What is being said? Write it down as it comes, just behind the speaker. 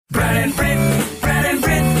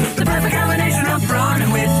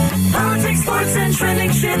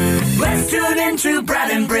to Brad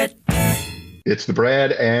and Britt. It's the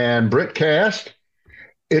Brad and Britt cast.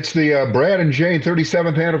 It's the Brad and Jane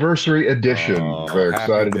 37th anniversary edition. Very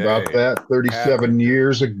excited about that. 37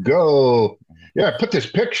 years ago. Yeah, I put this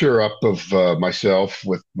picture up of myself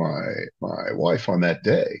with my wife on that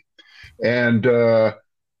day. And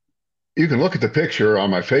you can look at the picture on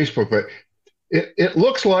my Facebook, but it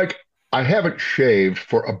looks like I haven't shaved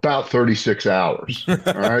for about 36 hours.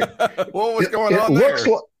 All right. What was going on there?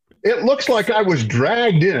 It looks like I was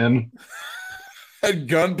dragged in at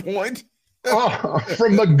gunpoint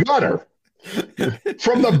from the gutter,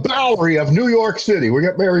 from the Bowery of New York City. We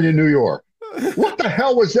got married in New York. What the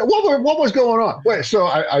hell was that? What was going on? Wait, so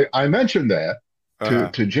I mentioned that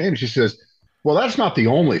to James. He says, well, that's not the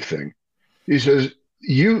only thing. He says,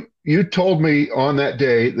 you told me on that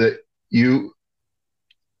day that you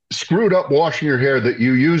screwed up washing your hair, that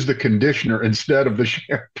you used the conditioner instead of the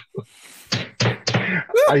shampoo.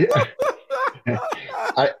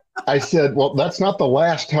 I said, well, that's not the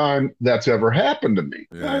last time that's ever happened to me.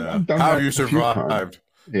 Yeah. How you survived.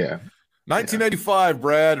 Yeah. 1985,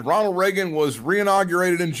 Brad. Ronald Reagan was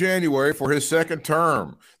reinaugurated in January for his second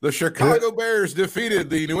term. The Chicago Bears defeated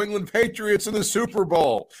the New England Patriots in the Super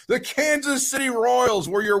Bowl. The Kansas City Royals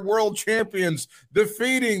were your world champions,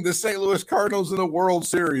 defeating the St. Louis Cardinals in the World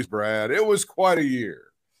Series, Brad. It was quite a year.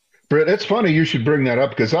 Britt, it's funny you should bring that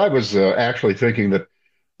up, because I was actually thinking that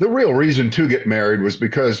the real reason to get married was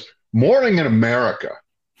because Morning in America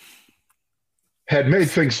had made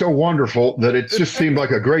things so wonderful that it just seemed like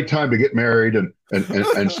a great time to get married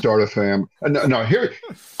and start a family. No, here,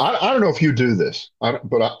 I don't know if you do this,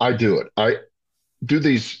 but I do it. I do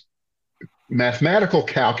these mathematical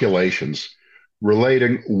calculations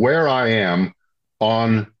relating where I am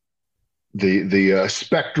on the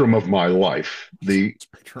spectrum of my life, the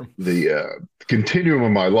continuum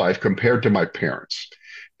of my life compared to my parents.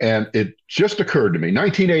 And it just occurred to me,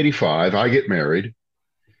 1985, I get married.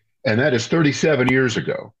 And that is 37 years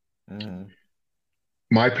ago. Mm-hmm.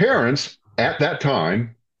 My parents at that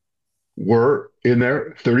time were in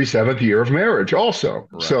their 37th year of marriage also.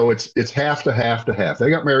 Right. So it's half to half to half. They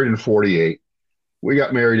got married in 48. We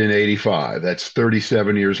got married in 85. That's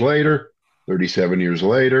 37 years later. 37 years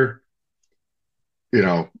later,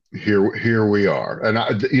 here we are.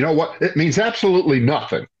 And you know what? It means absolutely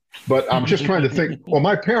nothing. But I'm just trying to think, well,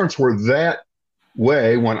 my parents were that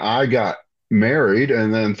way when I got married,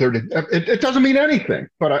 and then 30 it doesn't mean anything,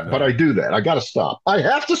 but I do that. I got to stop. I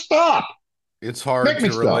have to stop. It's hard to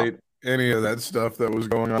relate any of that stuff that was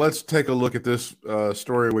going on. Let's take a look at this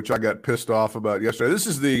story, which I got pissed off about yesterday. This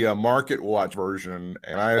is the Market Watch version,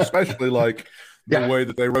 and I especially like the way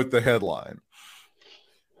that they wrote the headline.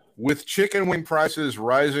 With chicken wing prices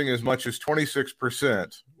rising as much as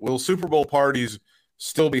 26%, will Super Bowl parties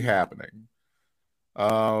still be happening?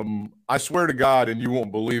 I swear to God, and you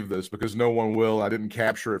won't believe this because no one will, I didn't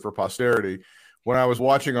capture it for posterity. When I was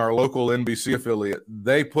watching our local NBC affiliate,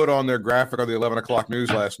 they put on their graphic on the 11 o'clock news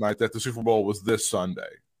last night that the Super Bowl was this Sunday.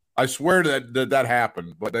 I swear that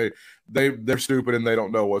happened, but they're stupid and they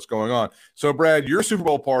don't know what's going on. So, Brad, your Super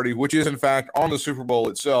Bowl party, which is in fact on the Super Bowl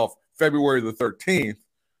itself, February the 13th,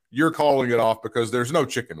 you're calling it off because there's no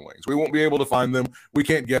chicken wings. We won't be able to find them. We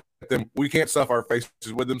can't get them. We can't stuff our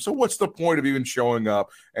faces with them. So what's the point of even showing up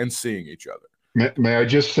and seeing each other? May I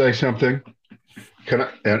just say something? Can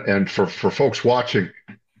I? And for folks watching,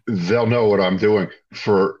 they'll know what I'm doing.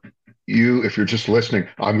 For you, if you're just listening,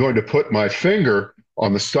 I'm going to put my finger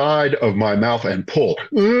on the side of my mouth and pull.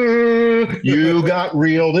 You got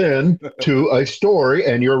reeled in to a story,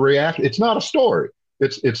 and your reaction. It's not a story.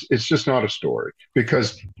 It's just not a story,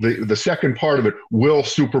 because the second part of it, will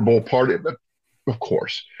Super Bowl party? Of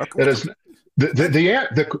course. It is.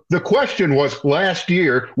 The question was last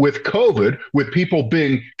year with COVID, with people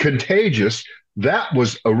being contagious. That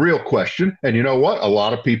was a real question, and you know what? A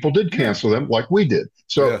lot of people did cancel them, like we did.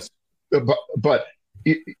 So, yes. but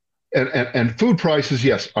food prices,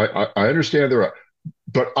 yes, I understand they're up,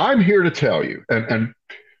 but I'm here to tell you, and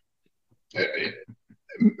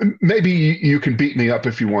maybe you can beat me up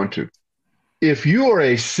if you want to. If you are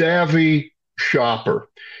a savvy shopper,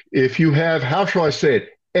 if you have, how shall I say it,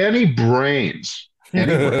 any brains, you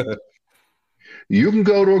can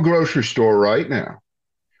go to a grocery store right now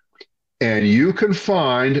and you can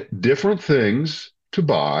find different things to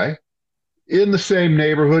buy in the same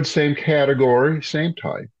neighborhood, same category, same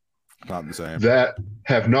type. Not the same. That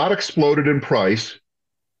have not exploded in price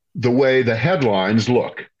the way the headlines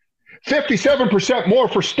look. 57% more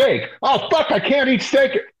for steak. Oh, fuck, I can't eat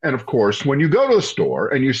steak. And of course, when you go to the store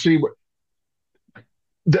and you see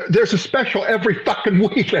there's a special every fucking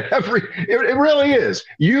week. It really is.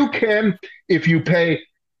 You can, if you pay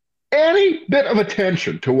any bit of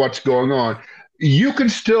attention to what's going on, you can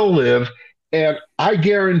still live. And I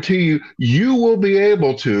guarantee you, you will be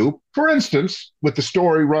able to, for instance, with the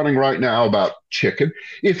story running right now about chicken,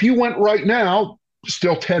 if you went right now,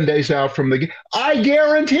 still 10 days out from the game, I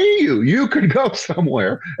guarantee you, you could go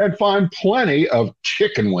somewhere and find plenty of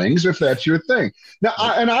chicken wings if that's your thing. Now,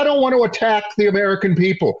 I don't want to attack the American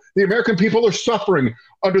people. The American people are suffering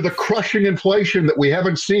under the crushing inflation that we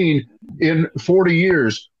haven't seen in 40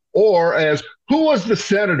 years. Or as, who was the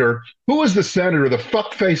senator, the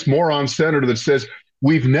fuckface moron senator that says,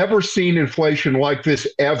 we've never seen inflation like this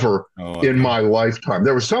ever in my lifetime.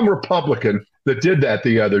 There was some Republican that did that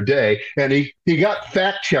the other day, and he got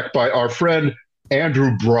fact-checked by our friend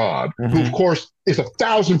Andrew Broad, who, of course, is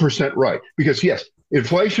 1,000% right. Because, yes,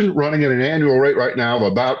 inflation running at an annual rate right now of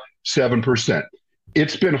about 7%.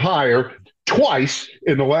 It's been higher twice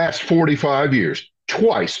in the last 45 years.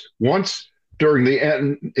 Twice. Once during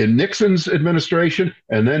in Nixon's administration,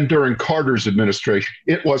 and then during Carter's administration.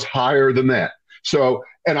 It was higher than that. So,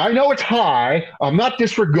 and I know it's high. I'm not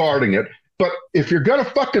disregarding it. But if you're going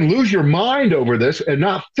to fucking lose your mind over this and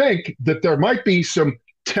not think that there might be some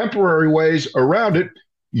temporary ways around it,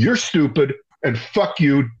 you're stupid, and fuck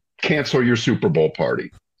you, cancel your Super Bowl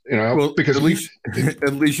party. You know, well, because at least you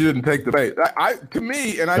didn't take the bait. To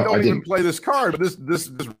me, and I don't even play this card, but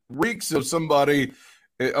this reeks of somebody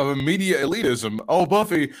of a media elitism. Oh,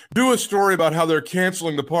 Buffy, do a story about how they're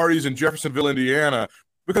canceling the parties in Jeffersonville, Indiana,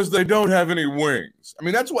 because they don't have any wings. I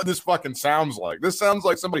mean, that's what this fucking sounds like. This sounds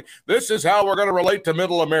like somebody, this is how we're going to relate to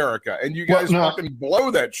middle America. And you guys fucking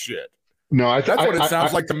blow that shit. No, that's what it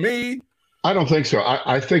sounds like to me. I don't think so.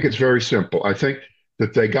 I think it's very simple. I think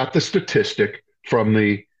that they got the statistic from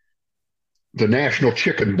the National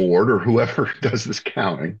Chicken Board or whoever does this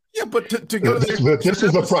counting. Yeah, but to go this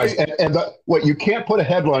is the price. And what you can't put a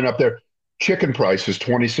headline up there, chicken price is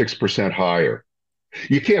 26% higher.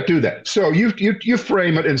 You can't do that. So you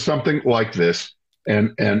frame it in something like this,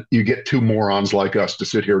 and you get two morons like us to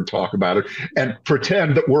sit here and talk about it and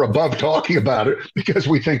pretend that we're above talking about it because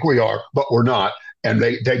we think we are, but we're not. And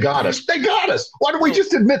they got us. They got us. Why don't we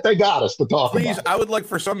just admit they got us to talk about it? I would like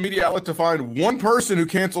for some media outlet to find one person who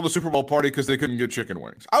canceled a Super Bowl party because they couldn't get chicken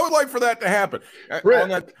wings. I would like for that to happen.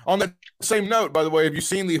 On that same note, by the way, have you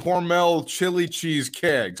seen the Hormel chili cheese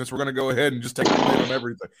keg? Since we're going to go ahead and just take a plate on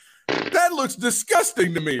everything. That looks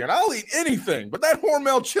disgusting to me, and I'll eat anything. But that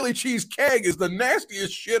Hormel chili cheese keg is the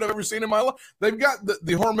nastiest shit I've ever seen in my life. They've got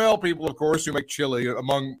the Hormel people, of course, who make chili,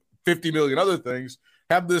 among 50 million other things,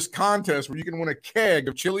 have this contest where you can win a keg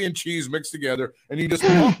of chili and cheese mixed together, and you just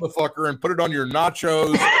pump the fucker and put it on your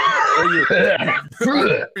nachos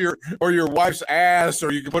or your wife's ass,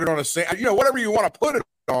 or you can put it on whatever you want to put it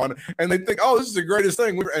on, and they think, oh, this is the greatest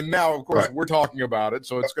thing. And now, of course, we're talking about it,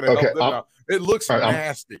 so it's going to help them out. It looks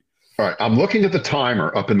nasty. All right, I'm looking at the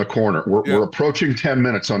timer up in the corner. We're approaching 10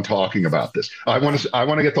 minutes on talking about this. I want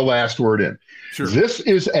to get the last word in. Sure. This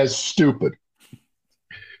is as stupid.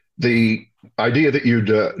 The idea that you'd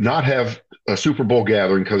not have a Super Bowl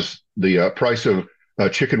gathering because the price of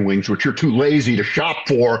chicken wings, which you're too lazy to shop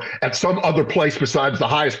for at some other place besides the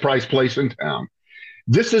highest price place in town.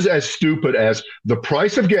 This is as stupid as the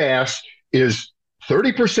price of gas is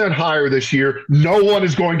 30% higher this year. No one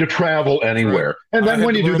is going to travel anywhere. Right. And then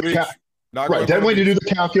when you do the when you do the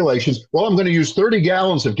calculations, well, I'm going to use 30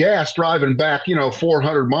 gallons of gas driving back,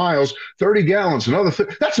 400 miles, 30 gallons,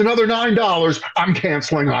 that's another $9. I'm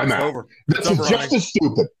canceling. I'm out. Over. This is just as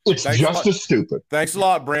stupid. It's just as stupid. Thanks a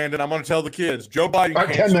lot, Brandon. I'm going to tell the kids. Joe Biden. All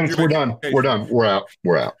right, 10 minutes. We're done. We're done. We're out.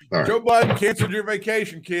 All right. Joe Biden canceled your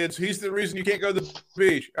vacation, kids. He's the reason you can't go to the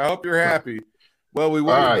beach. I hope you're happy. Well, we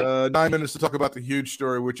waited 9 minutes to talk about the huge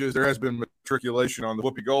story, which is there has been matriculation on the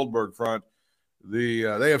Whoopi Goldberg front. They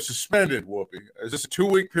have suspended Whoopi. Is this a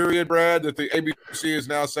 2-week period, Brad, that the ABC is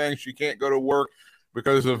now saying she can't go to work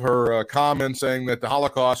because of her comment saying that the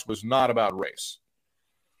Holocaust was not about race?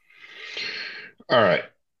 All right.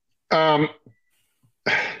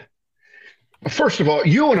 First of all,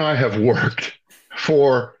 you and I have worked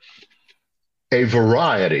for a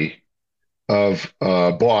variety of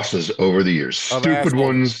bosses over the years. Stupid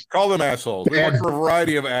ones. Call them assholes. We work for a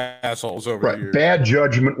variety of assholes over the years. Bad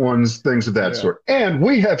judgment ones, things of that sort. And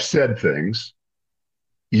we have said things.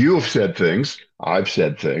 You have said things. I've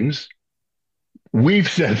said things. We've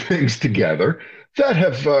said things together that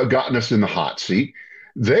have gotten us in the hot seat.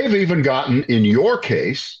 They've even gotten, in your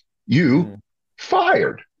case, you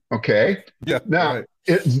fired. Okay? Yeah. Now,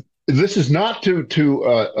 this is not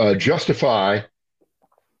to justify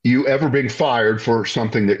you ever being fired for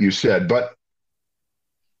something that you said, but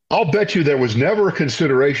I'll bet you there was never a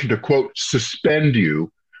consideration to, quote, suspend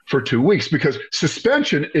you for 2 weeks because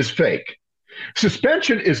suspension is fake.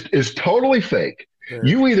 Suspension is totally fake. Sure.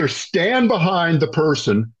 You either stand behind the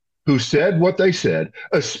person who said what they said,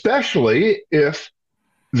 especially if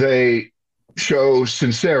they show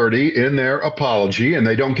sincerity in their apology and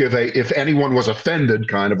they don't give a if anyone was offended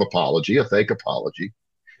kind of apology, a fake apology.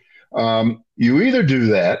 You either do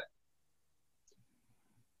that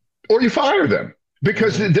or you fire them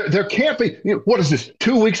because there can't be, what is this,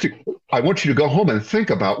 2 weeks? I want you to go home and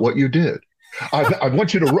think about what you did. I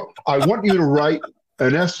want you to write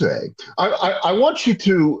an essay. I want you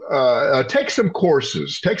to take some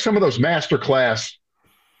courses, take some of those masterclass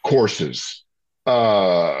courses.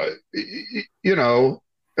 The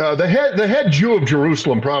head Jew of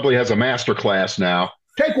Jerusalem probably has a masterclass now.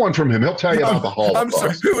 Take one from him. He'll tell you about the Holocaust. I'm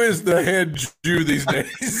sorry, who is the head Jew these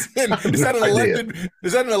days? Is that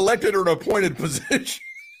an elected or an appointed position?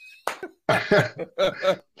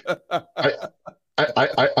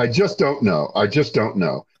 I just don't know.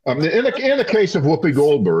 In the case of Whoopi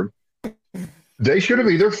Goldberg, they should have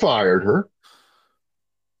either fired her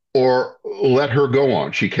or let her go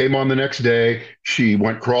on. She came on the next day. She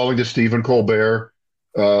went crawling to Stephen Colbert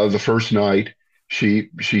the first night. She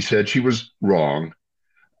said she was wrong.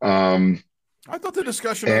 I thought the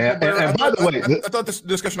discussion on Colbert, I thought this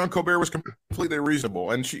discussion on Colbert was completely reasonable,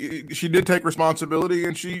 and she did take responsibility,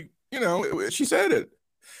 and she said it.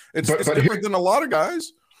 It's different than a lot of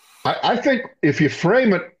guys. I think if you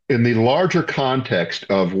frame it in the larger context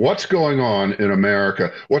of what's going on in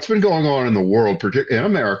America, what's been going on in the world, particularly in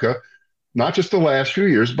America, not just the last few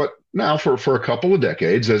years, but now for a couple of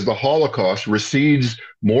decades, as the Holocaust recedes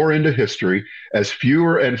more into history, as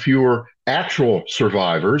fewer and fewer actual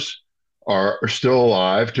survivors are still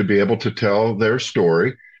alive to be able to tell their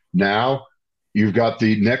story. Now you've got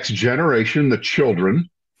the next generation, the children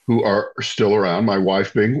who are still around, my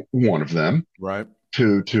wife being one of them, right?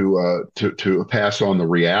 To pass on the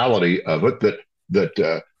reality of it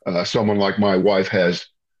that someone like my wife has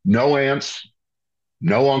no aunts,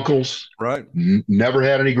 no uncles, right? Never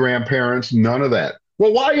had any grandparents, none of that.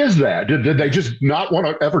 Well, why is that? Did they just not want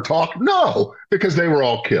to ever talk? No, because they were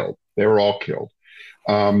all killed. They were all killed.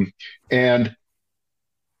 And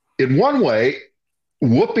in one way,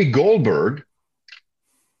 Whoopi Goldberg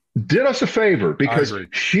did us a favor because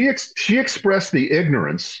she expressed the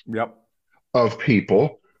ignorance of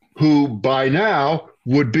people who by now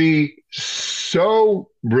would be so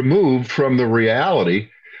removed from the reality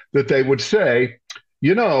that they would say,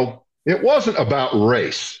 it wasn't about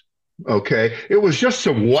race, okay? It was just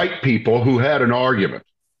some white people who had an argument.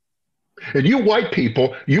 And you white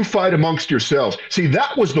people, you fight amongst yourselves. See,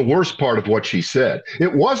 that was the worst part of what she said.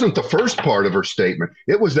 It wasn't the first part of her statement.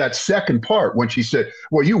 It was that second part when she said,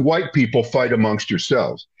 well, you white people fight amongst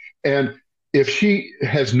yourselves. And if she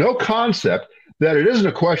has no concept that it isn't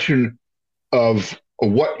a question of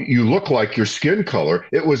what you look like, your skin color,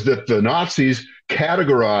 it was that the Nazis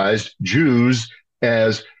categorized Jews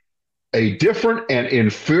as a different and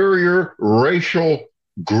inferior racial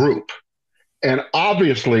group. And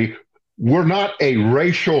obviously, we're not a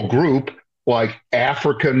racial group like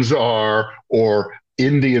Africans are or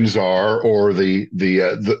Indians are or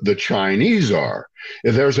the Chinese are.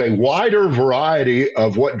 There's a wider variety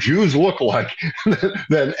of what Jews look like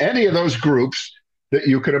than any of those groups that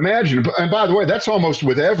you could imagine. And by the way, that's almost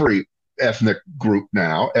with every ethnic group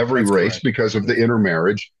now, every race, because of the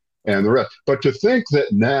intermarriage and the rest. But to think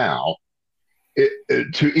that now,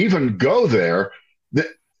 to even go there,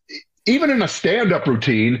 even in a stand-up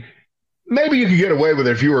routine, maybe you could get away with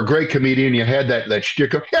it if you were a great comedian, you had that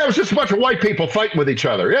shtick of, it was just a bunch of white people fighting with each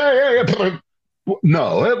other. Yeah.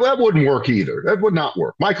 No, that wouldn't work either. That would not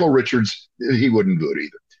work. Michael Richards, he wouldn't do it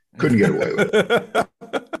either. Couldn't get away with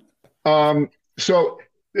it. So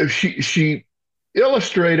she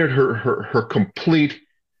illustrated her complete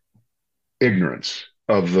ignorance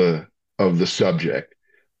of the subject.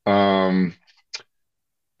 And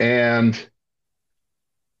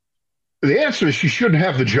the answer is she shouldn't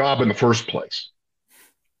have the job in the first place.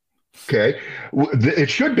 Okay. It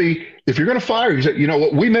should be, if you're going to fire, you say, you know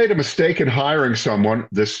what, we made a mistake in hiring someone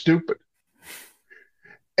this stupid.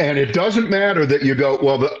 And it doesn't matter that you go,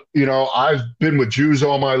 well, I've been with Jews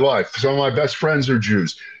all my life. Some of my best friends are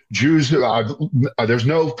Jews. There's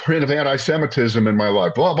no print of anti-Semitism in my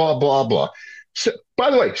life, blah, blah, blah, blah. So, by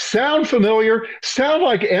the way, sound familiar? Sound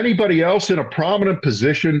like anybody else in a prominent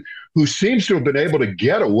position who seems to have been able to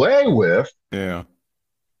get away with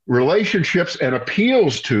relationships and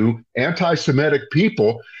appeals to anti-Semitic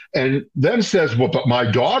people, and then says, well, but my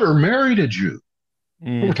daughter married a Jew.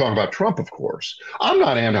 We're talking about Trump, of course. I'm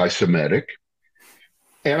not anti-Semitic.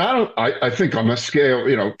 And I think on a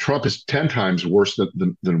scale, Trump is 10 times worse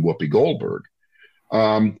than Whoopi Goldberg.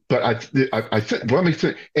 But I think, let me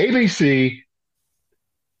think, ABC,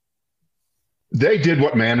 they did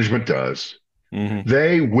what management does. Mm-hmm.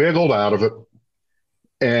 They wiggled out of it,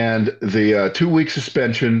 and the 2 week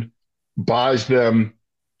suspension buys them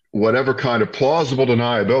whatever kind of plausible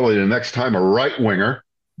deniability the next time a right winger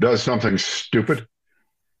does something stupid.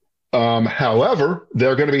 However,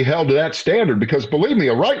 they're going to be held to that standard because, believe me,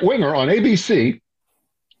 a right winger on ABC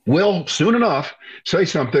will soon enough say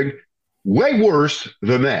something way worse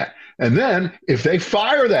than that. And then if they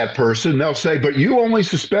fire that person, they'll say, but you only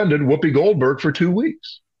suspended Whoopi Goldberg for 2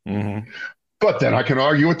 weeks. Mm-hmm. But then I can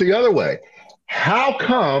argue it the other way. How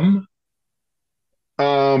come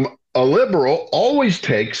a liberal always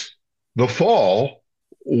takes the fall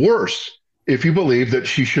worse? If you believe that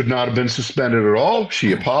she should not have been suspended at all,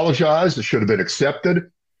 she apologized. It should have been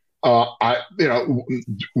accepted.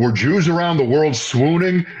 Were Jews around the world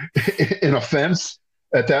swooning in offense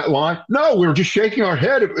at that line? No, we were just shaking our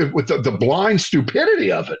head with the blind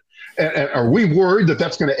stupidity of it. And are we worried that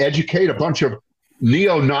that's going to educate a bunch of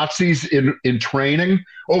neo-Nazis in training?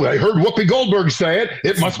 Oh, I heard Whoopi Goldberg say it.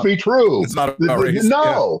 It must be true. It's not outrageous.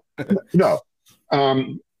 No, no.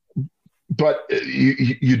 But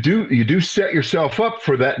you do set yourself up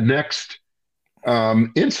for that next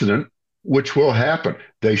incident, which will happen.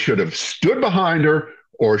 They should have stood behind her,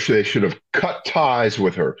 or they should have cut ties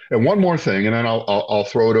with her. And one more thing, and then I'll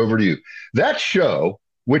throw it over to you. That show,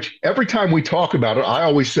 which every time we talk about it, I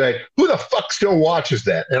always say, who the fuck still watches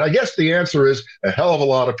that? And I guess the answer is a hell of a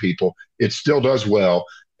lot of people. It still does well.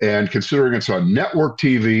 And considering it's on network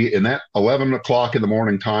TV in that 11 o'clock in the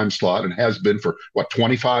morning time slot and has been for,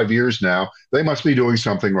 25 years now, they must be doing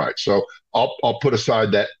something right. So I'll put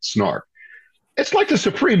aside that snark. It's like the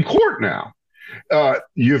Supreme Court now.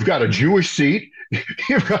 You've got a Jewish seat.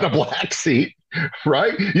 You've got a black seat,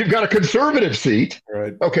 right? You've got a conservative seat.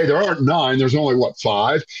 Right. Okay, there aren't 9. There's only,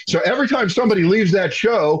 5? So every time somebody leaves that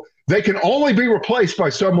show, they can only be replaced by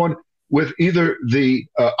someone with either the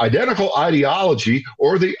identical ideology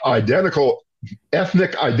or the identical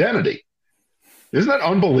ethnic identity. Isn't that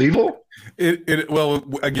unbelievable? Well,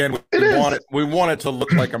 again, we want it to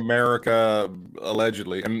look like America,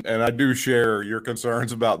 allegedly, and I do share your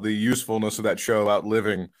concerns about the usefulness of that show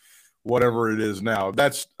outliving whatever it is now.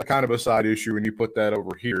 That's a kind of a side issue when you put that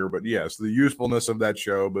over here. But yes, the usefulness of that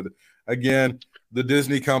show. But again, the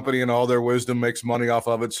Disney company and all their wisdom makes money off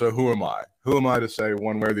of it. So who am I? Who am I to say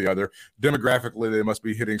one way or the other? Demographically, they must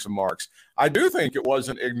be hitting some marks. I do think it was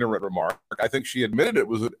an ignorant remark. I think she admitted it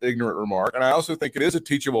was an ignorant remark. And I also think it is a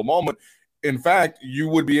teachable moment. In fact, you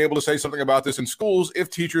would be able to say something about this in schools if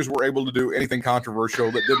teachers were able to do anything controversial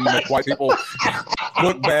that didn't make white people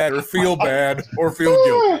look bad or feel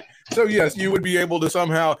guilty. So yes, you would be able to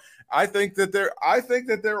somehow. I think that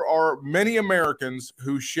there are many Americans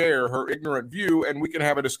who share her ignorant view, and we can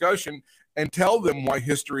have a discussion and tell them why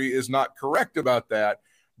history is not correct about that.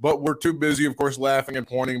 But we're too busy, of course, laughing and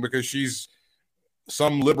pointing because she's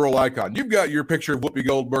some liberal icon. You've got your picture of Whoopi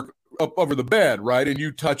Goldberg up over the bed, right? And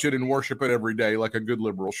you touch it and worship it every day like a good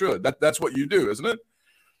liberal should. That's what you do, isn't it?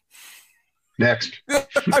 Next.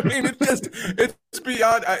 I mean, it's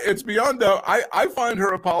beyond doubt. I find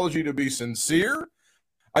her apology to be sincere.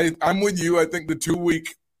 I'm with you. I think the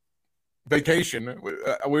 2-week vacation,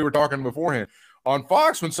 we were talking beforehand, on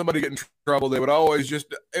Fox, when somebody get in trouble, they would always it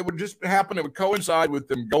would just happen. It would coincide with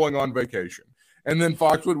them going on vacation. And then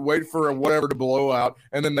Fox would wait for whatever to blow out,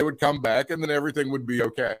 and then they would come back, and then everything would be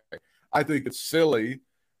okay. I think it's silly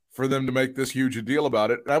for them to make this huge a deal about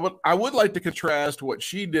it. And I would like to contrast what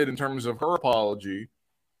she did in terms of her apology,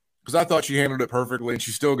 because I thought she handled it perfectly, and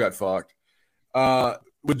she still got fucked,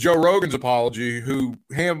 with Joe Rogan's apology, who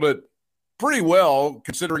handled it pretty well,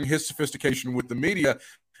 considering his sophistication with the media.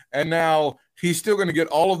 And now he's still going to get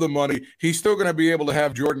all of the money. He's still going to be able to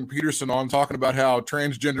have Jordan Peterson on talking about how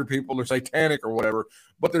transgender people are satanic or whatever.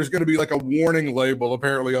 But there's going to be like a warning label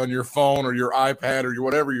apparently on your phone or your iPad or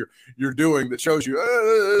whatever you're doing that shows you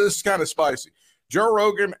this is kind of spicy. Joe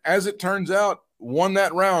Rogan, as it turns out, won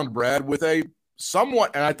that round, Brad, with a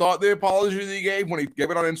somewhat, and I thought the apology that he gave when he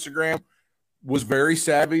gave it on Instagram was very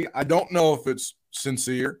savvy. I don't know if it's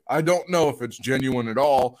sincere. I don't know if it's genuine at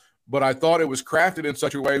all. But I thought it was crafted in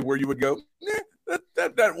such a way where you would go,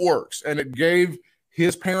 that works. And it gave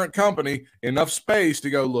his parent company enough space to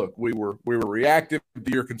go, look, we were reactive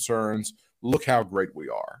to your concerns. Look how great we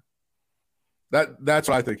are. That's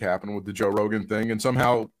what I think happened with the Joe Rogan thing. And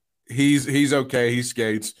somehow he's okay. He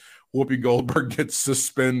skates. Whoopi Goldberg gets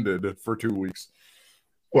suspended for 2 weeks.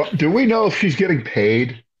 Well, do we know if she's getting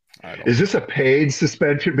paid? Is this a paid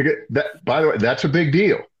suspension? Because that, by the way, that's a big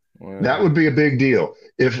deal. Well, that would be a big deal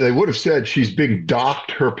if they would have said she's being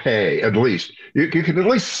docked her pay. At least you could at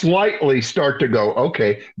least slightly start to go,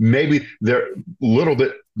 okay, maybe they're a little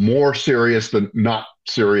bit more serious than not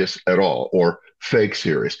serious at all, or fake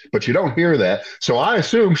serious. But you don't hear that, so I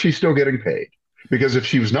assume she's still getting paid. Because if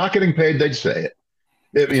she was not getting paid, they'd say it.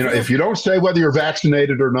 If you don't say whether you're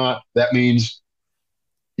vaccinated or not, that means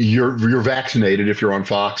you're vaccinated if you're on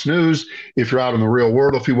Fox News. If you're out in the real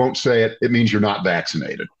world, if you won't say it, it means you're not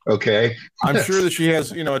vaccinated. Okay. I'm sure that she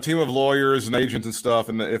has, a team of lawyers and agents and stuff.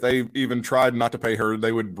 And if they even tried not to pay her,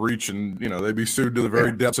 they would breach and, they'd be sued to the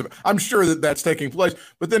very depths of it. I'm sure that that's taking place.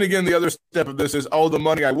 But then again, the other step of this is, the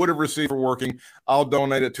money I would have received for working, I'll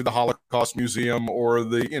donate it to the Holocaust Museum or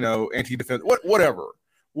the, anti-defense, whatever.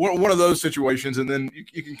 One of those situations, and then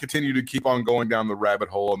you can continue to keep on going down the rabbit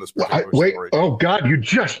hole on this particular story. Oh, God, you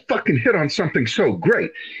just fucking hit on something so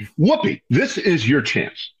great. Whoopi, this is your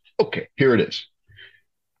chance. Okay, here it is.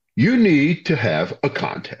 You need to have a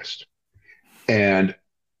contest. And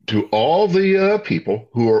to all the people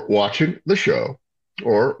who are watching the show,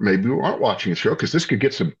 or maybe who aren't watching the show, because this could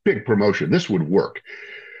get some big promotion, this would work.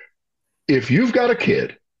 If you've got a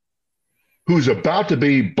kid who's about to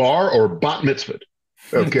be bar or bat mitzvahed,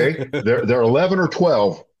 okay, they're 11 or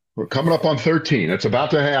 12. We're coming up on 13. It's about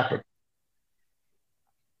to happen.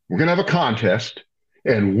 We're going to have a contest,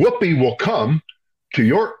 and Whoopi will come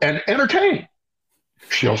to and entertain.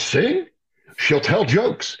 She'll sing. She'll tell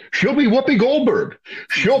jokes. She'll be Whoopi Goldberg.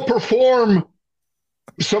 She'll perform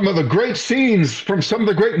some of the great scenes from some of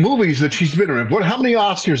the great movies that she's been in. How many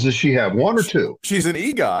Oscars does she have? One or two? She's an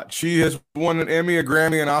EGOT. She has won an Emmy, a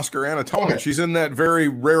Grammy, an Oscar, and a Tony. She's in that very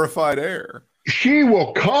rarefied air. She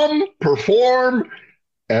will come perform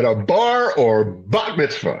at a bar or bat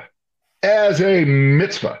mitzvah as a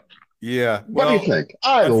mitzvah. Yeah. What do you think?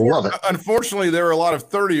 I love it. Unfortunately, there are a lot of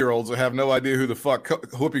 30-year-olds that have no idea who the fuck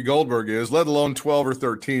Whoopi Goldberg is, let alone 12 or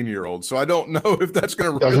 13-year-olds. So I don't know if that's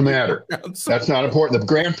going to Doesn't matter. That's not important. The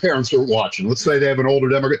grandparents are watching. Let's say they have an older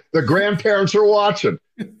demographic. The grandparents are watching.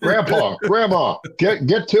 Grandpa, grandma,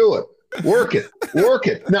 get to it. Work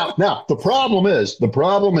it. Now, the problem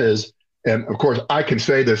is, and of course, I can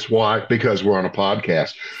say this because we're on a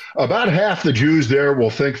podcast. About half the Jews there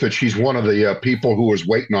will think that she's one of the people who was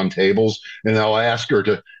waiting on tables, and they'll ask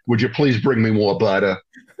her would you please bring me more butter?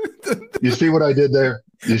 You see what I did there?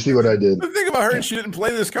 You see what I did? The thing about her, and she didn't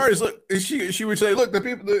play this card, is look, she would say, look,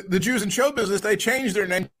 the Jews in show business, they changed their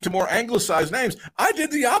name to more anglicized names. I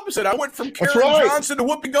did the opposite. I went from Karen Johnson to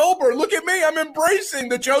Whoopi Goldberg. Look at me. I'm embracing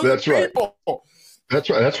the chosen people. That's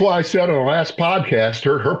right. That's why I said on the last podcast,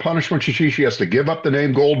 her punishment, she has to give up the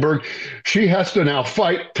name Goldberg. She has to now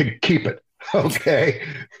fight to keep it. Okay.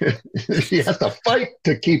 She has to fight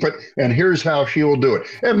to keep it. And here's how she will do it.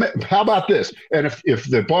 And how about this? And if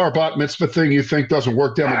the bar bat mitzvah thing you think doesn't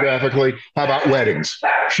work demographically, how about weddings?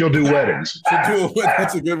 She'll do weddings.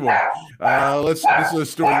 That's a good one. This is a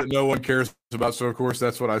story that no one cares about. So, of course,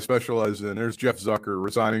 that's what I specialize in. There's Jeff Zucker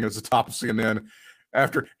resigning as the top of CNN.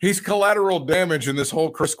 After he's collateral damage in this whole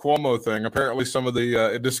Chris Cuomo thing. Apparently some of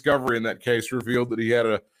the discovery in that case revealed that he had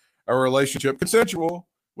a relationship, consensual,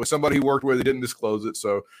 with somebody he worked with. He didn't disclose it.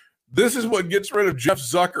 So this is what gets rid of Jeff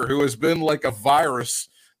Zucker, who has been like a virus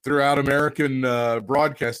throughout American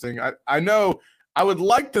broadcasting. I know I would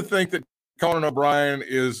like to think that Conan O'Brien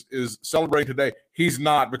is celebrating today. He's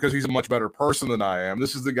not, because he's a much better person than I am.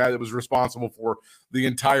 This is the guy that was responsible for the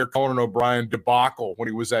entire Conan O'Brien debacle when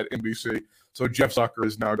he was at NBC. So Jeff Zucker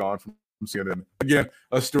is now gone from CNN. Again,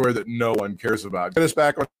 a story that no one cares about. Get us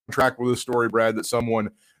back on track with a story, Brad, that someone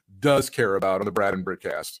does care about on the Brad and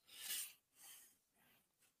Brittcast.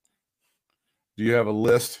 Do you have a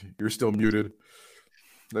list? You're still muted.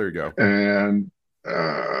 There you go. And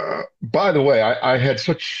by the way, I had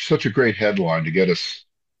such a great headline to get us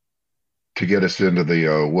into the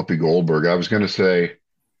Whoopi Goldberg. I was going to say,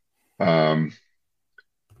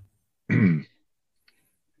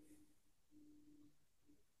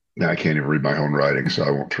 now I can't even read my own writing, so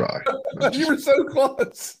I won't try. You were so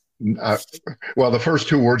close. Well, the first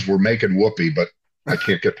two words were making Whoopi, but I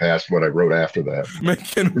can't get past what I wrote after that.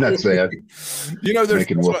 Making Not sad. There's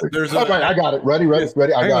making Whoopi. There's right, I got it. Ready.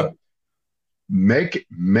 I got it. Making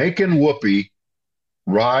Whoopi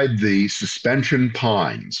ride the suspension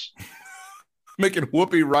pines. Making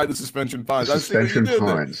Whoopi ride the suspension pines. Suspension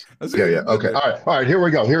pines. Yeah. Okay. All right. Here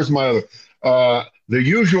we go. Here's my other. The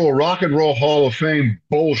usual Rock and Roll Hall of Fame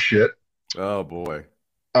bullshit. Oh boy.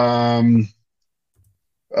 Putting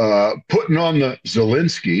on the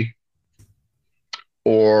Zelensky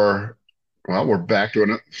or Well, we're back to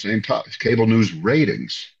the same topic. Cable news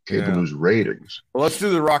ratings. Cable news ratings. Well, let's do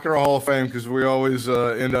the Rock and Roll Hall of Fame because we always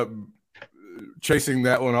end up chasing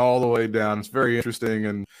that one all the way down. It's very interesting.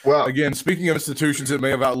 And again, speaking of institutions that may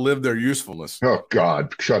have outlived their usefulness. Oh,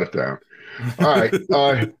 God, shut it down. All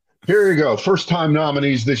right. Here you go. First time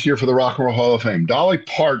nominees this year for the Rock and Roll Hall of Fame. Dolly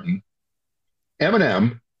Parton,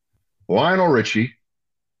 Eminem, Lionel Richie,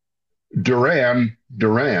 Duran,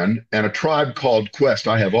 and A Tribe Called Quest.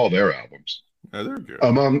 I have all their albums. Oh, they're good.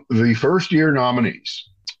 Among the first year nominees,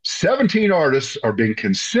 17 artists are being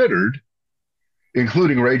considered,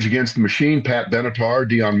 including Rage Against the Machine, Pat Benatar,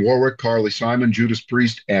 Dionne Warwick, Carly Simon, Judas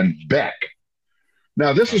Priest, and Beck.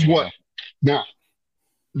 Now, this is what. Now,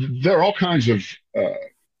 there are all kinds of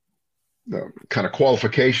kind of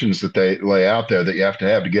qualifications that they lay out there that you have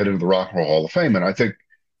to get into the Rock and Roll Hall of Fame. And I think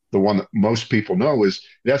the one that most people know is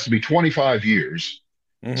it has to be 25 years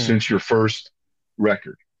since your first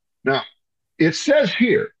record. Now, it says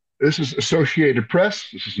here, this is Associated Press.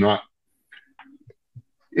 This is not.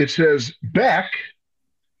 It says Beck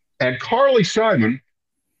and Carly Simon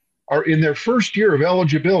are in their first year of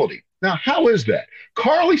eligibility. Now, how is that?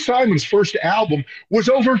 Carly Simon's first album was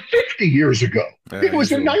over 50 years ago. It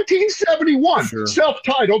was in 1971,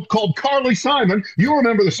 self-titled, called Carly Simon. You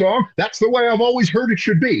remember the song. That's the way I've always heard it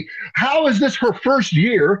should be. How is this her first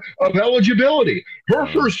year of eligibility? Her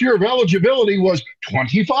first year of eligibility was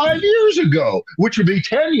 25 years ago, which would be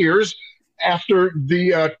 10 years after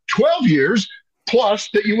the 12 years plus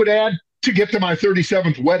that you would add to get to my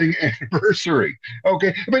 37th wedding anniversary.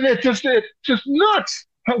 Okay. I mean, it's just nuts.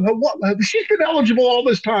 She's been eligible all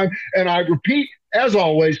this time. And I repeat, as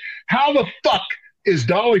always, how the fuck is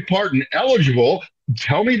Dolly Parton eligible?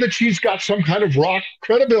 Tell me that she's got some kind of rock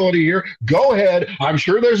credibility here. Go ahead. I'm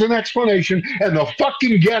sure there's an explanation. And the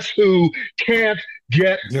fucking Guess Who can't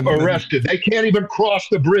get arrested. They can't even cross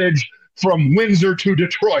the bridge from Windsor to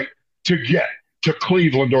Detroit to get to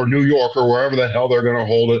Cleveland or New York or wherever the hell they're going to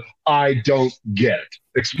hold it. I don't get it.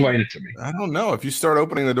 Explain it to me. I don't know. If you start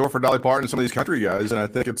opening the door for Dolly Parton and some of these country guys, and I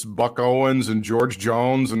think it's Buck Owens and George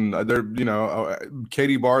Jones and they're,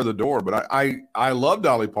 Katie bar the door. But I love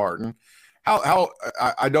Dolly Parton.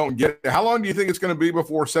 I don't get it. How long do you think it's going to be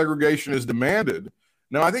before segregation is demanded?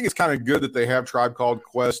 Now, I think it's kind of good that they have Tribe Called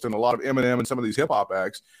Quest and a lot of Eminem and some of these hip hop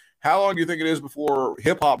acts. How long do you think it is before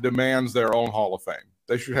hip hop demands their own Hall of Fame?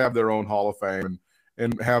 They should have their own Hall of Fame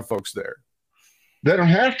and have folks there. They don't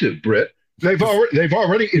have to, Britt. They've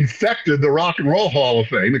already infected the Rock and Roll Hall of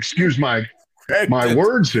Fame. Excuse my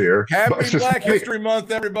words here. Happy Black History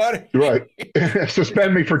Month, everybody. Right.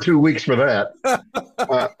 Suspend me for 2 weeks for that.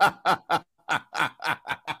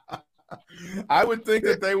 I would think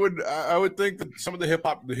that they would. I would think that some of the hip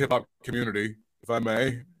hop community, if I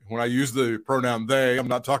may, when I use the pronoun they, I'm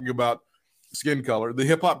not talking about skin color. The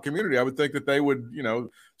hip hop community, I would think that they would,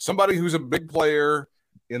 somebody who's a big player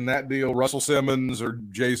in that deal, Russell Simmons or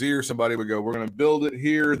Jay-Z or somebody would go, we're going to build it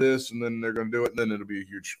here, this, and then they're going to do it. And then it'll be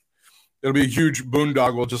a huge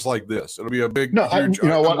boondoggle just like this. It'll be a big, huge.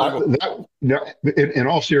 In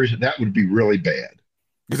all seriousness, that would be really bad.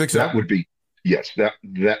 You think so? That would be, yes, that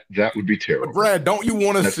would be terrible. But Brad, don't you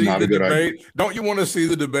want to see the debate? Idea. Don't you want to see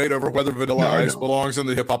the debate over whether Vanilla Ice belongs in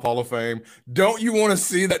the Hip Hop Hall of Fame? Don't you want to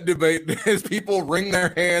see that debate as people wring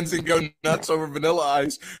their hands and go nuts over Vanilla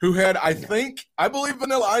Ice, who had, I believe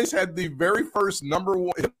Vanilla Ice had the very first number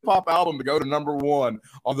one hip hop album to go to number one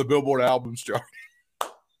on the Billboard albums chart.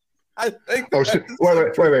 I think.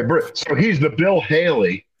 Wait, Britt. So he's the Bill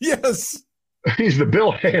Haley. Yes. He's the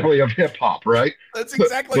Bill Haley of hip hop, right? That's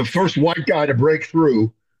exactly the first white guy to break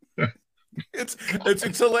through. It's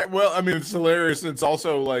hilarious. Well, I mean, it's hilarious. And it's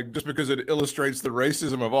also like just because it illustrates the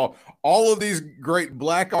racism of all of these great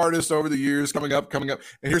black artists over the years coming up. And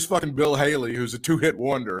here's fucking Bill Haley, who's a 2-hit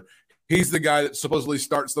wonder. He's the guy that supposedly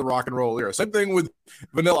starts the rock and roll era. Same thing with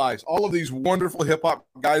Vanilla Ice. All of these wonderful hip hop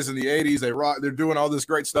guys in the 80s, they're doing all this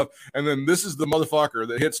great stuff. And then this is the motherfucker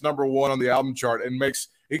that hits number one on the album chart and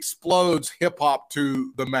explodes hip hop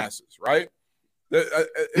to the masses, right?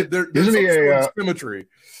 Isn't he symmetry?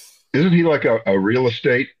 Isn't he like a real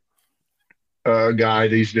estate guy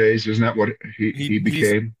these days? Isn't that what he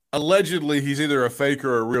became? Allegedly, he's either a fake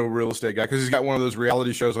or a real estate guy because he's got one of those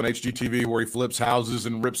reality shows on HGTV where he flips houses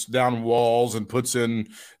and rips down walls and puts in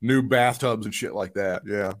new bathtubs and shit like that.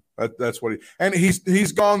 Yeah, that's what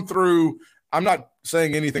he's gone through. I'm not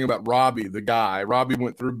saying anything about Robbie, the guy. Robbie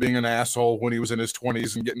went through being an asshole when he was in his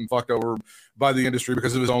 20s and getting fucked over by the industry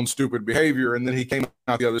because of his own stupid behavior. And then he came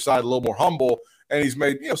out the other side a little more humble, and he's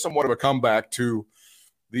made somewhat of a comeback to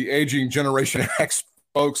the aging Generation X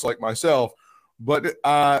folks like myself. But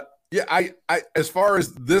Yeah, I as far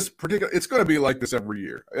as this particular, it's going to be like this every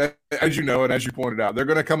year, as you know, and as you pointed out, they're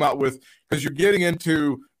going to come out with, because you're getting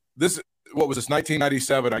into this. What was this?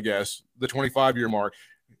 1997, I guess, the 25-year mark.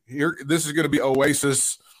 Here, this is going to be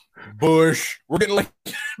Oasis, Bush. We're getting like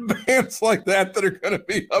bands like that are going to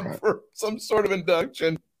be up for some sort of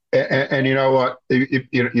induction. And you know what?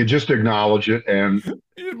 You just acknowledge it, and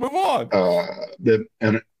you just move on.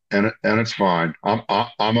 And it's fine.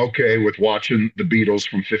 I'm okay with watching the Beatles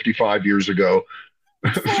from 55 years ago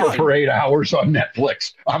for 8 hours on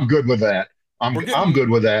Netflix. I'm good with that. I'm good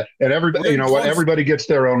with that. And everybody, you know what? Everybody gets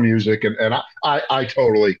their own music, and I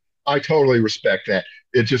totally respect that.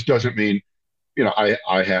 It just doesn't mean, you know,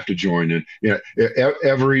 I have to join in. You know,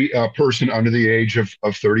 every person under the age of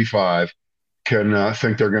 35 can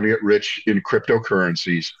think they're going to get rich in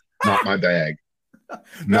cryptocurrencies. Not my bag.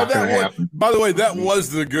 Now by the way, that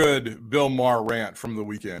was the good Bill Maher rant from the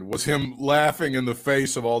weekend, was him laughing in the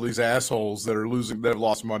face of all these assholes that have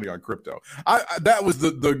lost money on crypto. That was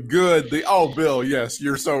the good, oh, Bill, yes,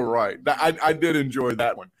 you're so right. I did enjoy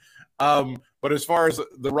that one. But as far as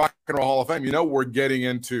the Rock and Roll Hall of Fame, you know, we're getting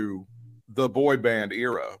into the boy band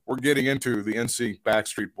era. We're getting into the NSYNC,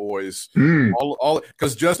 Backstreet Boys, all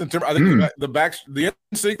because Justin Timberlake, I think the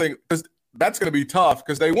NSYNC thing, because that's going to be tough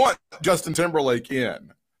because they want Justin Timberlake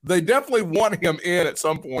in. They definitely want him in at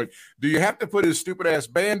some point. Do you have to put his stupid ass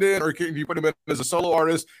band in, or can you put him in as a solo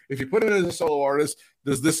artist? If you put him in as a solo artist,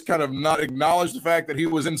 does this kind of not acknowledge the fact that he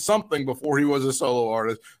was in something before he was a solo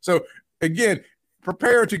artist? So again,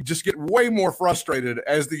 prepare to just get way more frustrated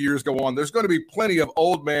as the years go on. There's going to be plenty of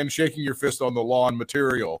old man shaking your fist on the lawn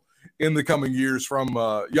material in the coming years from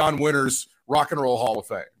Jan Winter's Rock and Roll Hall of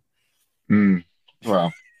Fame.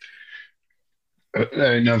 Wow.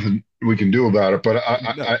 Ain't nothing we can do about it, but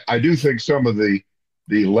I do think some of the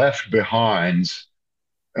left behinds,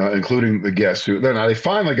 including the guests who then they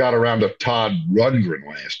finally got around to Todd Rundgren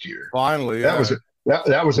last year. Finally, yeah.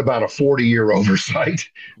 That was about a 40-year oversight.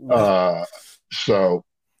 So,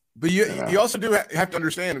 but you also do have to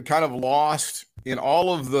understand, it kind of lost in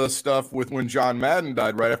all of the stuff with when John Madden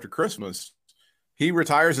died right after Christmas. He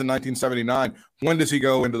retires in 1979. When does he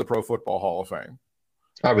go into the Pro Football Hall of Fame?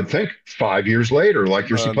 I would think 5 years later, like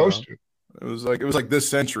you're supposed to. It was like this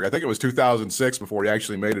century. I think it was 2006 before he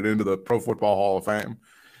actually made it into the Pro Football Hall of Fame.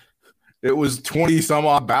 It was 20 some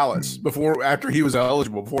odd ballots after he was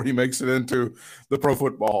eligible, before he makes it into the Pro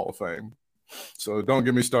Football Hall of Fame. So don't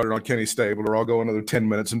get me started on Kenny Stabler. I'll go another 10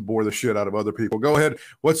 minutes and bore the shit out of other people. Go ahead.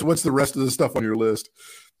 What's the rest of the stuff on your list?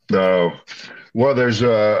 Oh, well, there's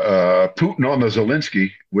Putin on the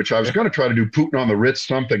Zelensky, which I was going to try to do Putin on the Ritz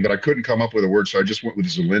something, but I couldn't come up with a word, so I just went with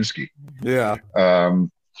Zelensky. Yeah.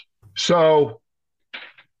 So,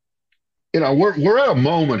 you know, we're at a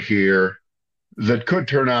moment here that could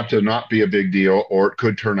turn out to not be a big deal, or it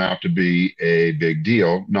could turn out to be a big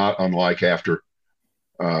deal, not unlike after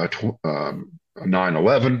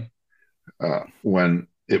 9/11, when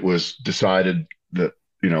it was decided that,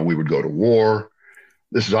 you know, we would go to war.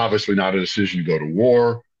 This is obviously not a decision to go to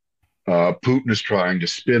war. Putin is trying to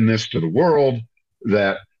spin this to the world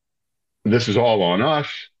that this is all on us.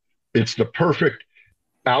 It's the perfect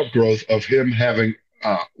outgrowth of him having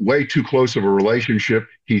way too close of a relationship,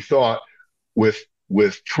 he thought, with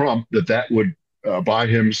Trump, that would buy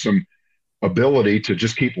him some ability to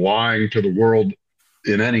just keep lying to the world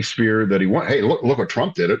in any sphere that he wants. Hey, look what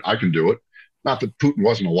Trump did it. I can do it. Not that Putin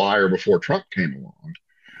wasn't a liar before Trump came along.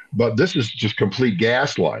 But this is just complete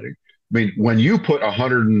gaslighting. I mean, when you put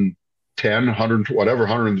 110, 100, whatever,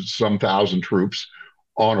 100 and some thousand troops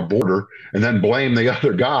on a border and then blame the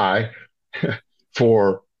other guy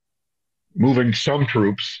for moving some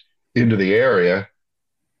troops into the area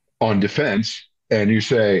on defense, and you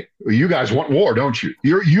say, well, you guys want war, don't you?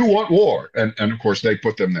 You want war. And of course, they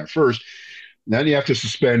put them there first. Then you have to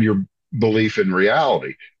suspend your belief in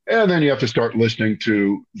reality. And then you have to start listening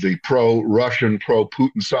to the pro-Russian,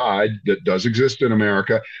 pro-Putin side that does exist in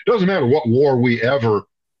America. It doesn't matter what war we ever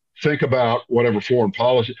think about, whatever foreign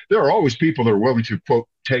policy. There are always people that are willing to, quote,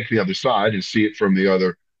 take the other side and see it from the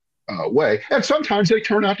other way. And sometimes they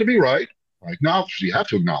turn out to be right. Like, no, you have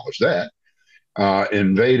to acknowledge that.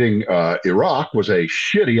 Invading Iraq was a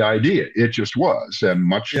shitty idea. It just was. And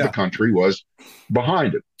much of the country was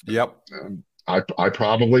behind it. Yep. I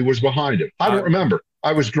probably was behind it. I don't remember.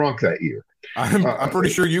 I was drunk that year. I'm pretty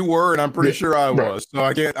sure you were, and I'm pretty sure I was. So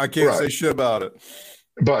I can't say shit about it.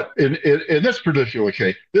 But in this particular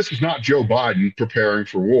case, this is not Joe Biden preparing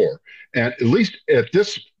for war. And at least at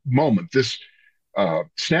this moment, this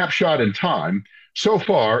snapshot in time, so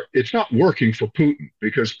far, it's not working for Putin,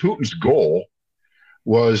 because Putin's goal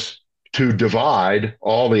was to divide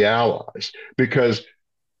all the allies, because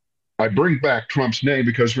I bring back Trump's name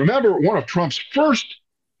because remember one of Trump's first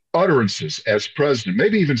utterances as president,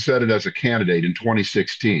 maybe even said it as a candidate in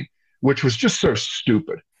 2016, which was just so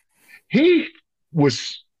stupid. He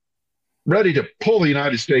was ready to pull the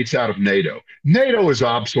United States out of NATO. NATO is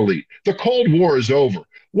obsolete. The Cold War is over.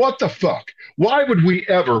 What the fuck? Why would we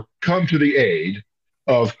ever come to the aid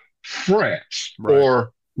of France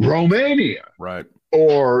or Romania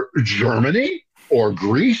or Germany or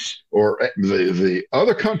Greece or the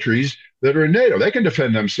other countries that are in NATO? They can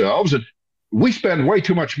defend themselves, and we spend way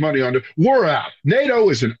too much money on it. We're out. NATO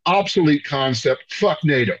is an obsolete concept. Fuck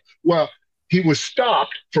NATO. Well, he was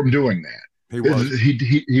stopped from doing that.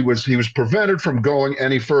 He was prevented from going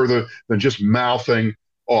any further than just mouthing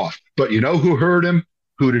off. But you know who heard him?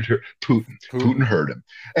 Putin. Putin heard him.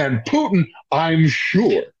 And Putin, I'm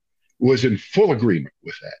sure, was in full agreement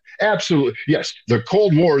with that. Absolutely. Yes, the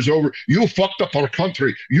Cold War is over. You fucked up our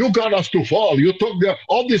country. You got us to fall. You took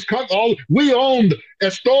all this country. We owned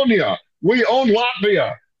Estonia. We owned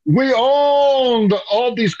Latvia. We owned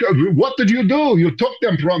all these. What did you do? You took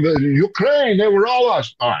them from Ukraine. They were all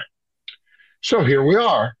us. All right. So here we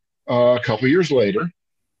are a couple of years later,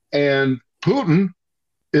 and Putin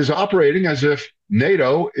is operating as if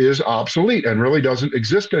NATO is obsolete and really doesn't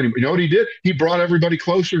exist anymore. You know what he did? He brought everybody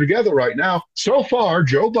closer together right now. So far,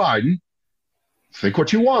 Joe Biden, think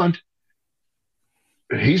what you want,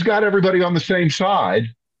 he's got everybody on the same side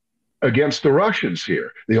against the Russians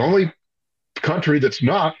here. The only country that's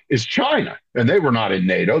not is China, and they were not in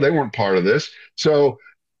NATO. They weren't part of this. So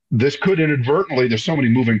this could inadvertently, there's so many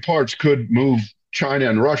moving parts, could move China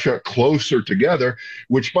and Russia closer together,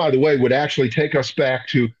 which, by the way, would actually take us back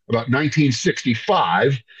to about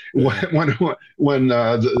 1965, when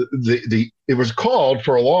it was called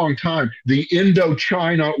for a long time the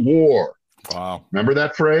Indochina War. Wow! Remember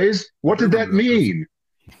that phrase? What did that mean?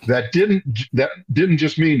 That didn't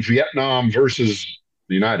just mean Vietnam versus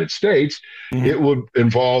the United States. Mm-hmm. It would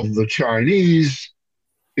involve the Chinese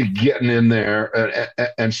getting in there,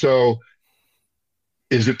 and so.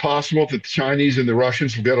 Is it possible that the Chinese and the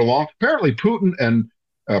Russians will get along? Apparently, Putin and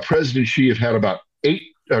President Xi have had about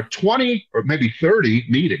 20 or maybe 30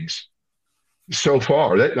 meetings so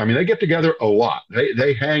far. They get together a lot.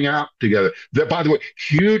 They hang out together. They're, by the way,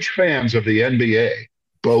 huge fans of the NBA,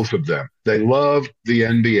 both of them. They love the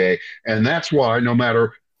NBA. And that's why no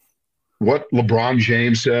matter what LeBron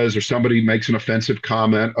James says or somebody makes an offensive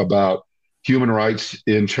comment about human rights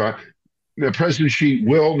in China, President Xi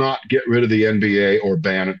will not get rid of the NBA or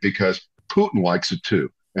ban it because Putin likes it too.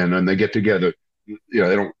 And then they get together. They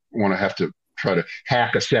don't want to have to try to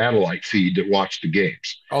hack a satellite feed to watch the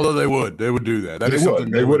games. Although they would do that.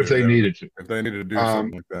 They would if they needed to. If they needed to do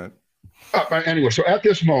something like that. Anyway, so at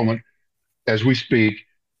this moment, as we speak,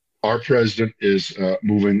 our president is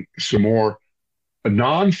moving some more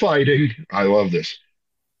non-fighting. I love this.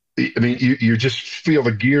 I mean, you just feel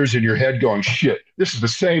the gears in your head going, shit, this is the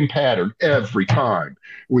same pattern every time.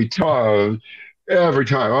 We talk every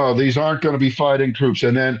time, oh, these aren't going to be fighting troops.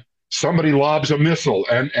 And then somebody lobs a missile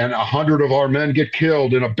and 100 of our men get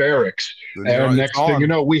killed in a barracks. And next thing you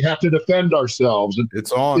know, we have to defend ourselves. And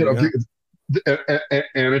it's on. And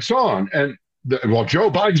it's on. And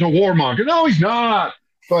Joe Biden's a warmonger. No, he's not.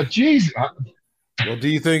 But geez. Well, do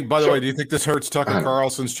you think, by the way, do you think this hurts Tucker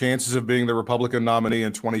Carlson's chances of being the Republican nominee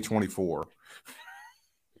in 2024?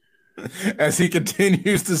 As he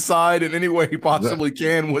continues to side in any way he possibly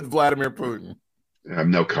can with Vladimir Putin. I have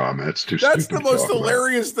no comment. That's the most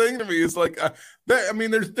hilarious thing to me. It's like,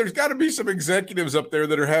 there's got to be some executives up there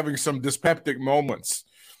that are having some dyspeptic moments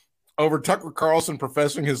over Tucker Carlson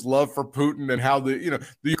professing his love for Putin and how the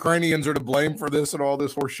Ukrainians are to blame for this and all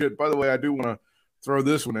this horse shit. By the way, I do want to throw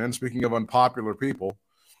this one in. Speaking of unpopular people,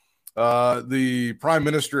 the Prime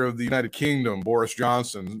Minister of the United Kingdom, Boris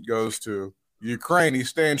Johnson, goes to Ukraine. He's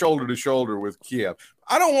staying shoulder to shoulder with Kiev.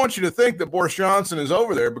 I don't want you to think that Boris Johnson is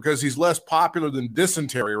over there because he's less popular than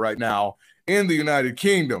dysentery right now in the United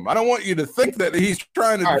Kingdom. I don't want you to think that he's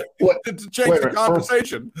trying to change the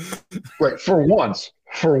conversation. For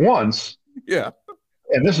once. Yeah.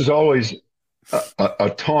 And this is always a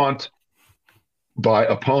taunt by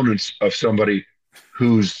opponents of somebody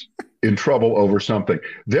who's in trouble over something.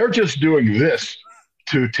 They're just doing this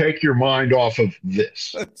to take your mind off of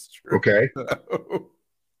this. That's true. Okay?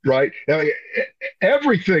 Right?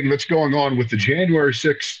 Everything that's going on with the January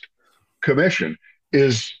 6th commission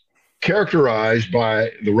is characterized by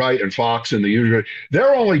the right and Fox and the usual.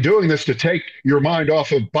 They're only doing this to take your mind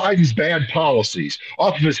off of Biden's bad policies,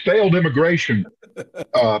 off of his failed immigration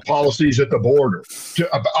policies at the border.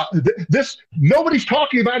 Nobody's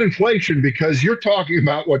talking about inflation because you're talking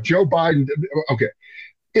about what Joe Biden. Okay.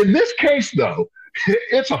 In this case, though,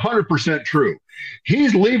 it's 100% true.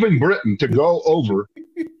 He's leaving Britain to go over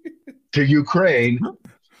to Ukraine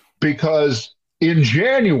because in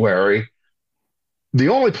January, the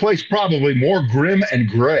only place probably more grim and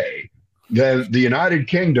gray than the United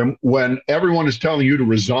Kingdom, when everyone is telling you to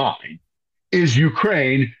resign, is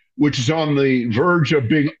Ukraine, which is on the verge of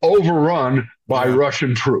being overrun by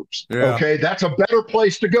Russian troops. Yeah. Okay, that's a better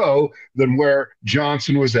place to go than where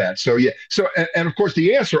Johnson was at. So yeah, and of course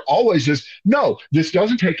the answer always is no. This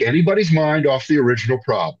doesn't take anybody's mind off the original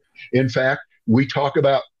problem. In fact, we talk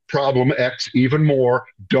about problem X even more.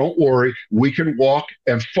 Don't worry, we can walk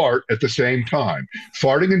and fart at the same time.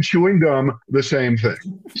 Farting and chewing gum, the same thing.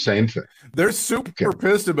 Same thing. They're super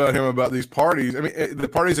pissed about him about these parties. I mean, the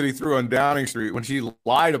parties that he threw on Downing Street when she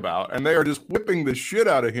lied about, and they are just whipping the shit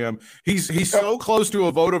out of him. He's so close to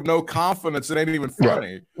a vote of no confidence it ain't even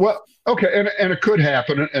funny. Right. Well, okay, and it could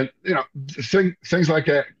happen, and you know, things like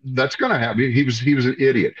that. That's going to happen. He was an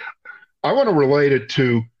idiot. I want to relate it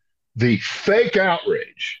to the fake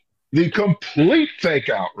outrage, the complete fake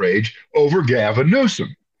outrage over Gavin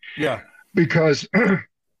Newsom. Yeah. Because, and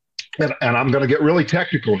I'm going to get really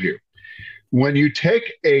technical here. When you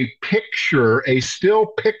take a picture, a still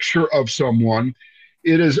picture of someone,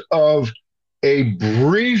 it is of a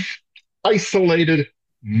brief, isolated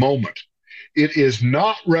moment. It is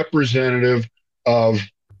not representative of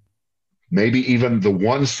maybe even the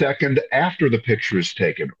 1 second after the picture is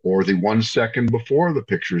taken, or the 1 second before the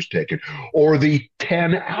picture is taken, or the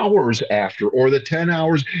 10 hours after, or the 10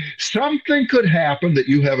 hours. Something could happen that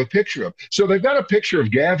you have a picture of. So they've got a picture of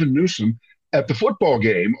Gavin Newsom at the football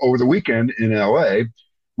game over the weekend in LA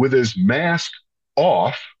with his mask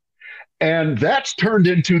off. And that's turned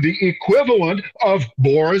into the equivalent of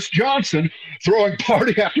Boris Johnson throwing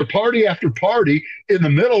party after party after party in the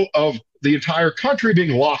middle of the entire country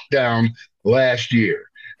being locked down last year.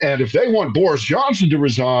 And if they want Boris Johnson to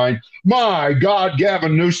resign, my God,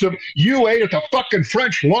 Gavin Newsom, you ate at the fucking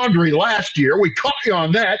French Laundry last year. We caught you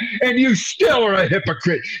on that, and you still are a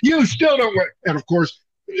hypocrite. You still don't. And of course,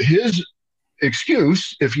 his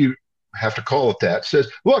excuse, if you have to call it that, says,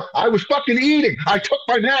 look, I was fucking eating. I took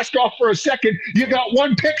my mask off for a second. You got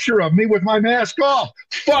one picture of me with my mask off.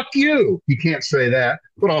 Fuck you. You can't say that,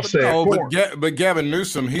 but I'll say it more. But Gavin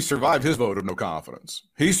Newsom, he survived his vote of no confidence.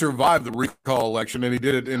 He survived the recall election, and he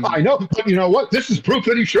did it in... I know, but you know what? This is proof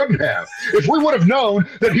that he shouldn't have. If we would have known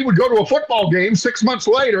that he would go to a football game 6 months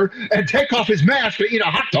later and take off his mask to eat a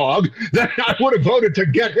hot dog, then I would have voted to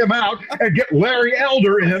get him out and get Larry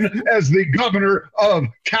Elder in as the governor of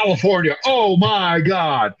California. Oh my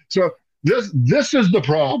God! So this is the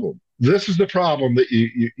problem. This is the problem that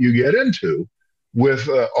you get into with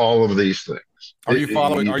all of these things. Are you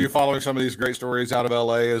following some of these great stories out of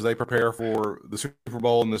LA as they prepare for the Super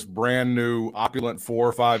Bowl in this brand new opulent $4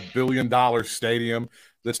 or $5 billion stadium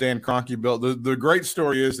that Stan Kroenke built? The great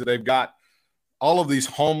story is that they've got all of these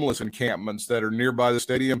homeless encampments that are nearby the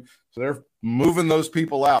stadium, so they're moving those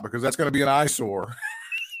people out because that's going to be an eyesore.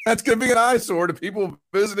 That's going to be an eyesore to people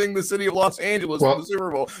visiting the city of Los Angeles for the Super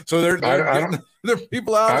Bowl. So there are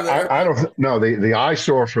people out of there. I don't know. The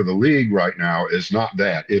eyesore for the league right now is not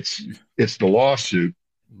that. It's the lawsuit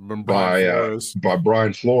by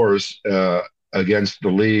Brian Flores against the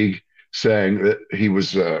league, saying that he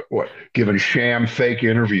was given sham fake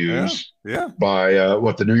interviews by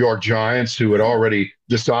the New York Giants, who had already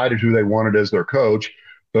decided who they wanted as their coach,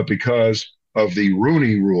 but because of the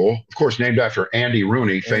Rooney Rule, of course, named after Andy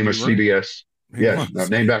Rooney, famous CBS. Yes,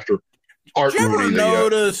 named after Art Rooney.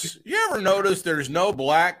 You ever notice there's no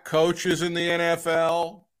black coaches in the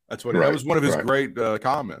NFL? That was one of his great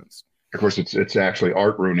comments. Of course, it's actually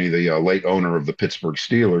Art Rooney, the late owner of the Pittsburgh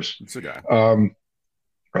Steelers. It's a guy.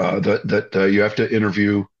 That you have to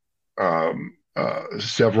interview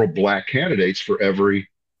several black candidates for every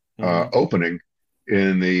opening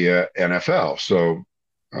in the NFL. So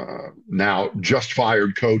now just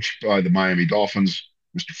fired coach by the Miami Dolphins,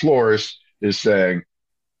 Mr. Flores, is saying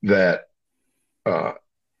that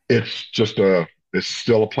it's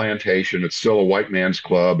still a plantation. It's still a white man's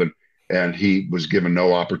club. And he was given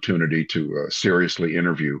no opportunity to seriously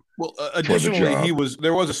interview. Well, additionally,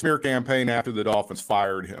 there was a smear campaign after the Dolphins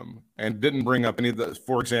fired him and didn't bring up any of the.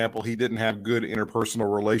 For example, he didn't have good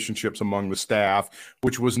interpersonal relationships among the staff,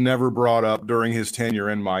 which was never brought up during his tenure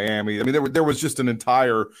in Miami. I mean, there was just an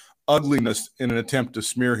entire ugliness in an attempt to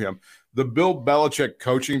smear him. The Bill Belichick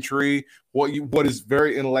coaching tree, what is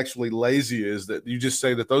very intellectually lazy is that you just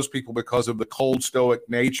say that those people, because of the cold, stoic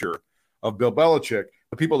nature of Bill Belichick,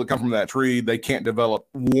 the people that come from that tree, they can't develop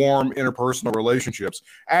warm interpersonal relationships,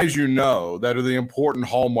 as you know, that are the important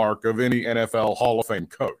hallmark of any NFL Hall of Fame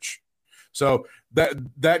coach. So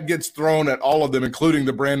that gets thrown at all of them, including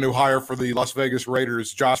the brand new hire for the Las Vegas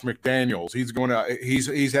Raiders, Josh McDaniels.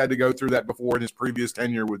 He's had to go through that before in his previous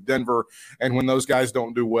tenure with Denver. And when those guys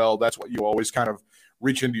don't do well, that's what you always kind of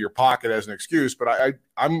reach into your pocket as an excuse. But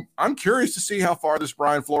I'm curious to see how far this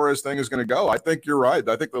Brian Flores thing is going to go. I think you're right.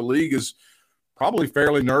 I think the league is probably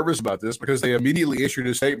fairly nervous about this because they immediately issued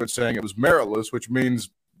a statement saying it was meritless, which means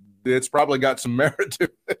it's probably got some merit to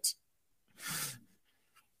it.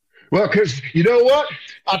 Well, because you know what?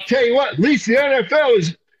 I'll tell you what, at least the NFL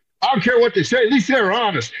is, I don't care what they say, at least they're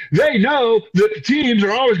honest. They know that the teams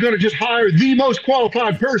are always going to just hire the most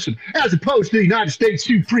qualified person, as opposed to the United States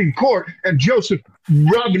Supreme Court and Joseph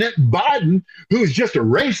Robinette Biden, who is just a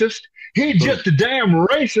racist. He's just a damn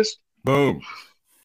racist. Boom.